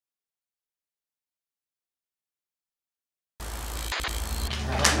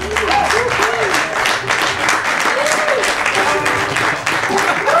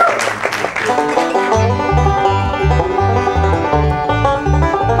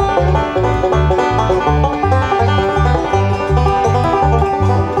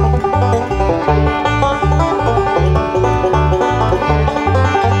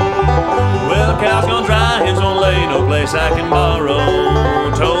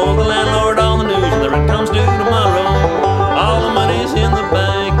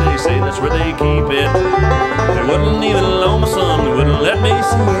keep it. They wouldn't even loan my son, they wouldn't let me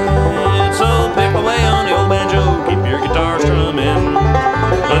see it. So pick away on the old banjo, keep your guitar strumming.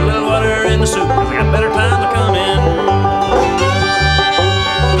 Put a little water in the soup, cause I got better times are coming.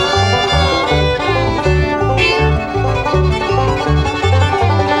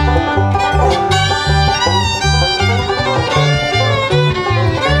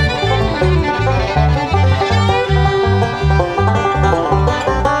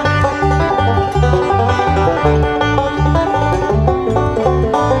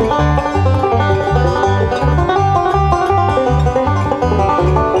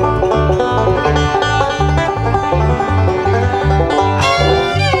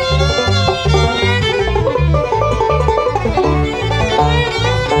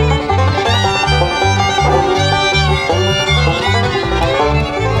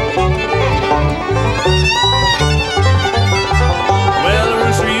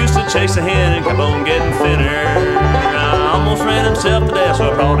 Chase a hen and kept on getting thinner. I almost ran himself to death,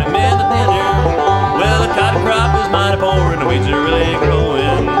 so I brought him in to dinner. Well, the cotton crop is mighty poor and the weeds are really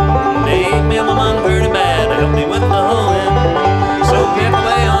growing. They ate me and my mom pretty bad to help me with the hoeing. So get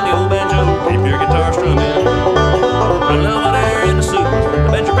away on the old banjo, keep your guitar strumming. Put a little water in the soup, the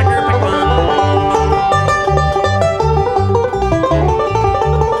banjo picker pick one.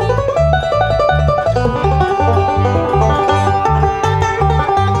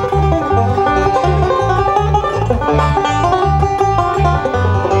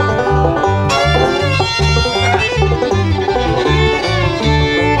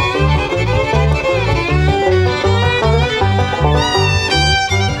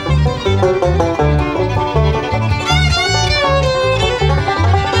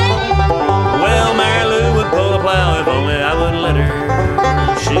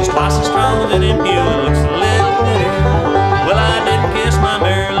 She's twice as strong as any mule and looks a little thinner. Well, I didn't kiss my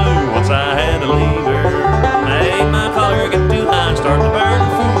Mary Lou once I had to leave her. I ate my collar, get too high and start to burn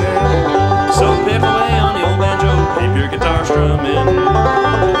the finger. So pick away on the old banjo, keep your guitar strumming.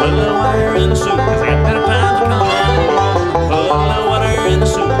 Put a little wire in the soup.